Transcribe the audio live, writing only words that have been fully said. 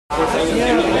How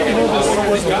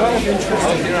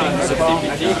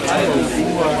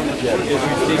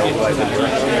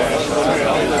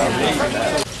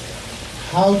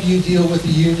do you deal with the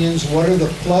unions? What are the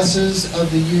pluses of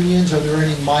the unions? Are there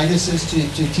any minuses to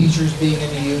teachers being in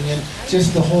the union?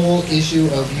 Just the whole issue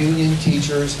of union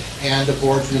teachers and the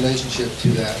board's relationship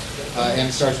to that. And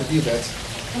it starts with you, Betsy.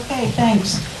 Okay,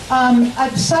 thanks.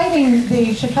 Citing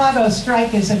the Chicago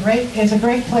strike is a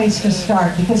great place to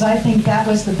start, because I think that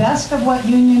was the best of what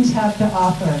unions have to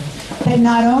offer. That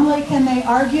not only can they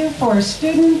argue for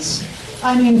students,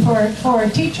 for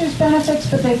teachers' benefits,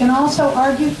 but they can also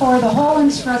argue for the whole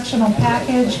instructional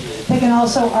package. They can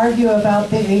also argue about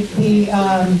the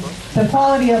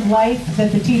quality of life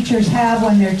that the teachers have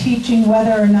when they're teaching,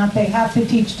 whether or not they have to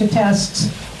teach to tests,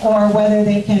 or whether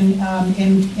they can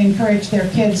encourage their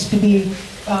kids to be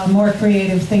more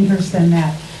creative thinkers than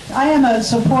that. I am a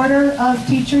supporter of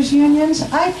teachers' unions.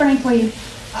 I frankly,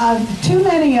 too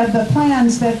many of the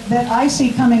plans that I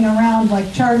see coming around,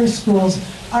 like charter schools,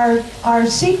 are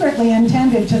secretly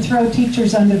intended to throw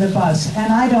teachers under the bus,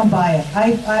 and I don't buy it.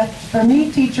 For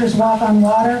me, teachers walk on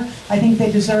water. I think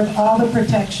they deserve all the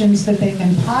protections that they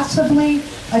can possibly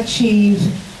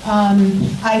achieve.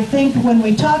 I think when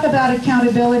we talk about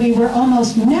accountability, we're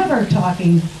almost never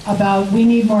talking about we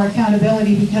need more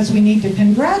accountability because we need to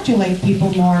congratulate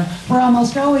people more. We're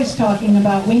almost always talking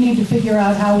about we need to figure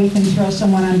out how we can throw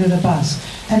someone under the bus.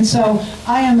 And so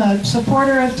I am a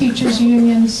supporter of teachers'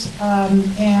 unions,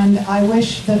 and I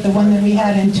wish that the one that we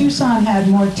had in Tucson had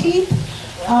more teeth,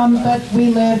 but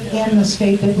we live in the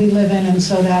state that we live in, and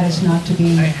so that is not to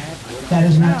be. That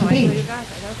is not to be.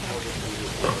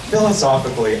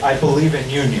 Philosophically, I believe in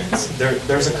unions.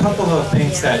 There's a couple of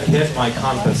things that hit my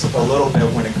compass a little bit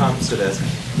when it comes to this.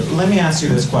 Let me ask you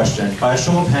this question. By a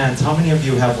show of hands, how many of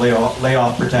you have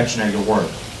layoff protection at your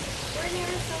work?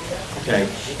 Okay,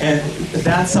 and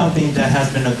that's something that has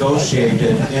been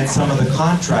negotiated in some of the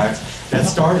contracts that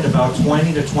started about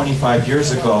 20 to 25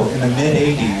 years ago in the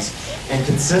mid-'80s. And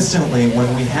consistently,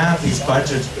 when we have these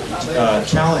budget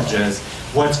challenges,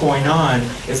 what's going on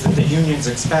is that the unions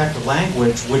expect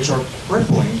language which are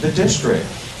crippling the district.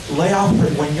 Layoff,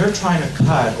 when you're trying to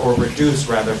cut or reduce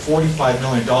rather $45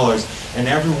 million and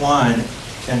everyone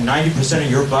and 90% of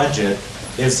your budget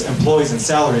is employees and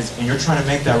salaries, and you're trying to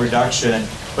make that reduction,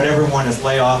 but everyone is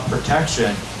layoff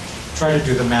protection, try to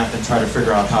do the math and try to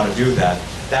figure out how to do that.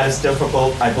 That is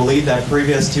difficult. I believe that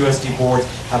previous TUSD boards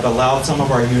have allowed some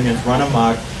of our unions run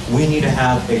amok. We need to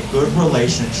have a good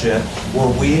relationship where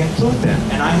we include them.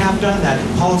 And I have done that in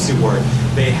policy work.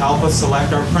 They help us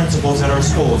select our principals at our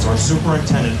schools, our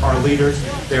superintendent, our leaders.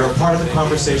 They are part of the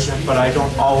conversation, but I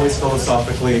don't always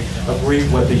philosophically agree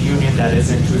with the union that is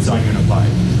in Tucson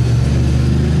Unified.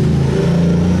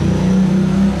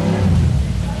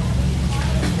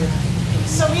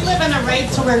 So we live in a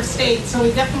right-to-work state, so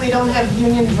we definitely don't have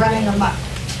unions running amok.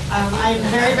 I'm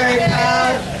very, very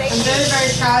proud. I'm very, very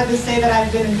proud to say that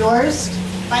I've been endorsed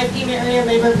by Pima Area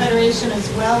Labor Federation as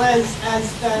well as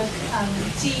the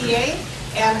TEA,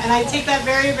 and I take that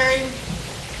very, very,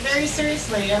 very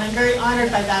seriously, and I'm very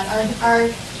honored by that. Our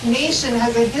nation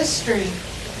has a history.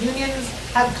 Unions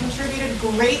have contributed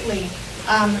greatly.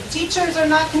 Teachers are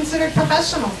not considered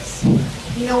professionals.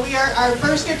 You know, our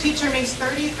first-year teacher makes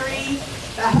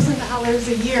 $33,000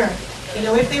 a year. You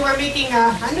know, if they were making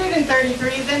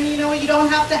 $133,000, then you know you don't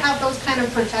have to have those kind of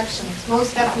protections,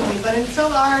 most definitely. But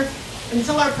until our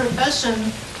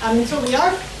profession, until we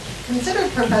are considered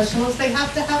professionals, they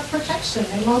have to have protection.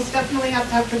 They most definitely have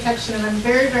to have protection, and I'm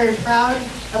very, very proud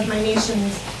of my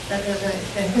nation's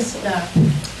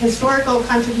historical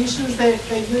contributions that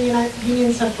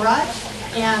unions have brought.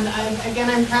 And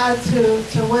I'm proud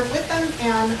to work with them,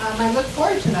 and I look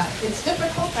forward to that. It's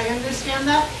difficult, I understand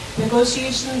that.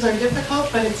 Negotiations are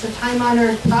difficult, but it's a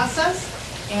time-honored process,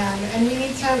 and we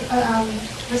need to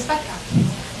respect that.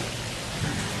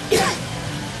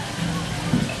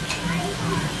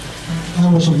 I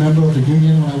was a member of the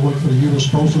union when I worked for the U.S.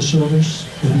 Postal Service.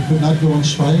 If we could not go on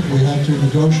strike, we had to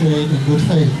negotiate in good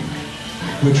faith,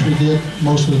 which we did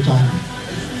most of the time.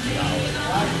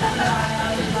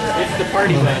 It's the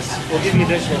party bus. We'll give you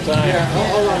additional time. Yeah,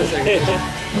 hold on a second.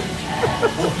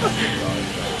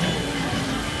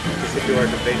 We could do our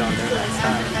debate on there next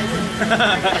time.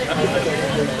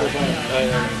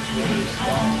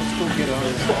 Let's go get on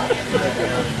this.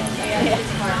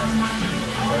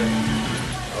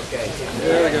 Okay,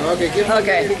 there we go. Okay, give me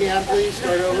it again, please.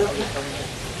 Start over.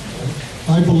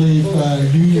 I believe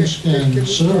unions can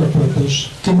serve a purpose.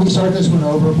 Can we start this one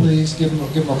over, please? Give them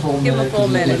a full minute. Give them a full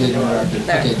minute.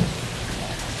 There. Okay.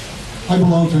 I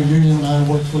belonged to a union when I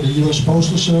worked for the U.S.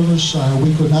 Postal Service.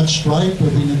 We could not strike,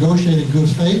 but we negotiated in good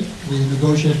faith. We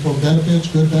negotiated for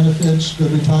benefits, good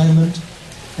retirement.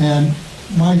 And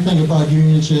my thing about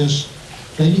unions is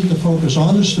they need to focus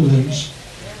on the students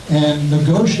and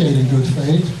negotiate in good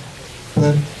faith,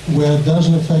 but where it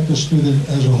doesn't affect the student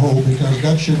as a whole, because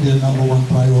that should be the number one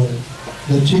priority.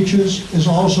 The teachers is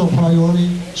also a priority,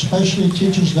 especially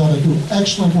teachers that are doing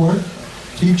excellent work,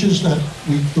 teachers that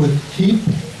we could keep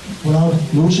without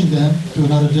losing them to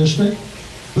another district.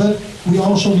 But we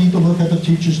also need to look at the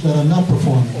teachers that are not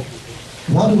performing.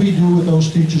 What do we do with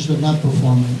those teachers that are not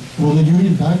performing? Will the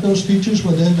union back those teachers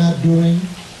when they're not doing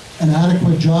an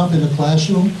adequate job in the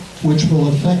classroom, which will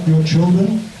affect your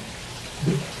children?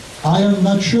 I am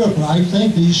not sure, but I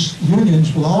think these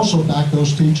unions will also back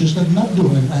those teachers that are not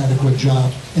doing an adequate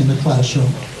job in the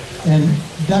classroom. And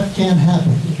that can't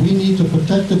happen. We need to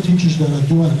protect the teachers that are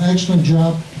doing an excellent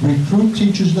job, recruit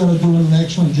teachers that are doing an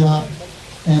excellent job,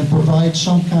 and provide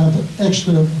some kind of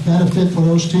extra benefit for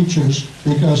those teachers,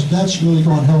 because that's really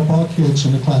going to help our kids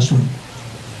in the classroom.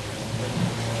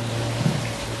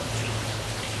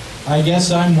 I guess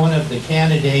I'm one of the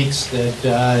candidates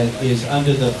that is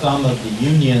under the thumb of the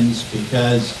unions,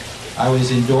 because I was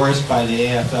endorsed by the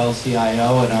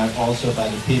AFL-CIO and I'm also by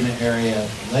the Pima Area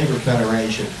Labor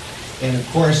Federation. And of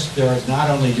course, not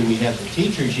only do we have the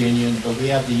teachers' union, but we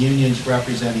have the unions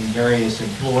representing various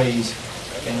employees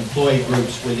and employee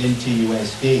groups within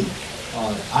TUSD.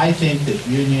 I think that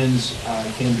unions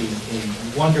can be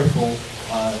a wonderful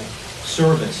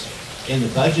service in the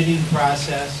budgeting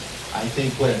process. I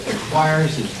think what it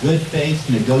requires is good faith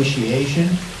negotiation.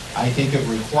 I think it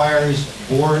requires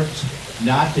boards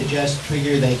not to just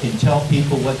figure they can tell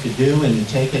people what to do and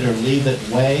to take it or leave it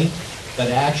way, but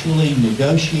actually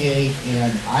negotiate.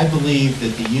 And I believe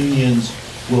that the unions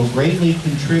will greatly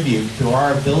contribute to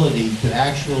our ability to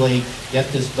actually get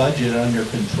this budget under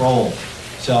control.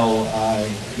 So,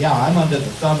 yeah, I'm under the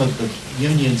thumb of the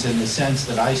unions in the sense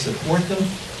that I support them.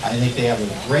 I think they have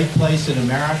a great place in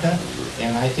America,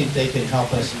 and I think they can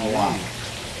help us a lot.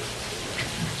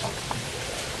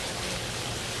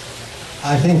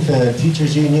 I think the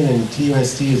teachers union and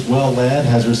TUSD is well led,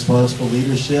 has responsible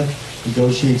leadership,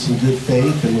 negotiates in good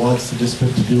faith, and wants the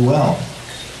district to do well.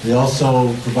 They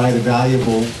also provide a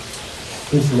valuable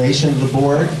information to the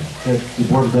board that the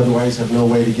board would otherwise have no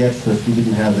way to get if we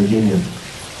didn't have the union.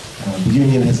 The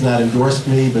union has not endorsed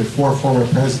me, but 4 former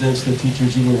presidents of the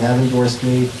teachers union have endorsed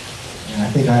me, and I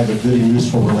think I have a good and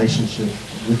useful relationship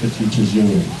with the teachers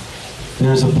union.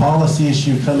 There's a policy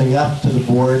issue coming up to the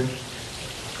board.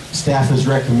 Staff has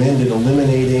recommended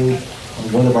eliminating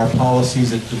one of our policies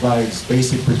that provides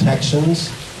basic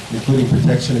protections, including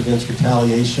protection against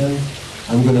retaliation.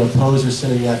 I'm going to oppose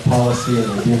rescinding that policy, and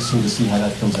it'll be interesting to see how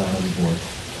that comes out on the board.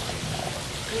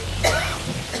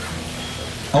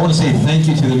 I want to say thank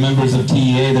you to the members of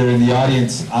TEA that are in the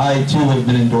audience. I too have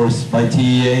been endorsed by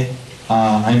TEA.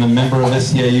 I'm a member of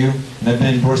SEIU, and I've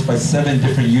been endorsed by 7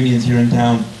 different unions here in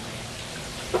town.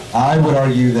 I would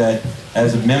argue that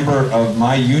as a member of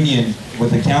my union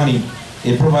with the county,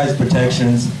 it provides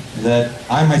protections that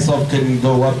I myself couldn't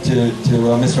go up to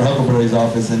Mr. Huckleberry's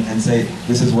office and say,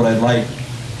 this is what I'd like.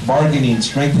 Bargaining,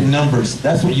 strength in numbers,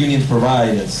 that's what unions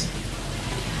provide us.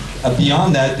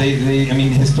 Beyond that, I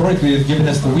mean, historically, they've given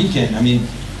us the weekend. I mean,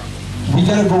 we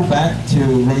got to go back to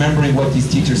remembering what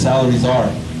these teacher salaries are.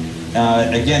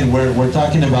 Again, we're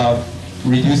talking about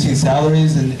reducing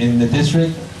salaries in the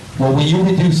district. Well, when you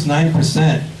reduce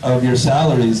 9% of your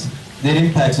salaries, it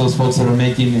impacts those folks that are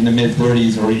making in the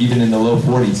mid-30s or even in the low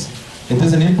 40s. It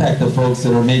doesn't impact the folks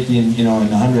that are making, you know, in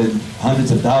the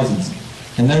hundreds of thousands.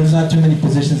 And there's not too many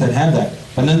positions that have that.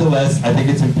 But nonetheless, I think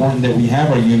it's important that we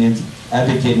have our unions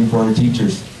advocating for our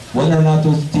teachers. Whether or not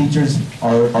those teachers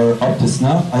are up to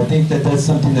snuff, I think that that's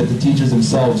something that the teachers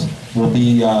themselves will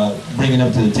be bringing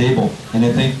up to the table. And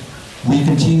I think we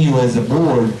continue as a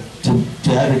board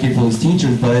to advocate for those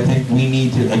teachers, but I think we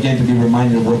need to, again, to be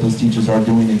reminded of what those teachers are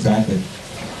doing exactly.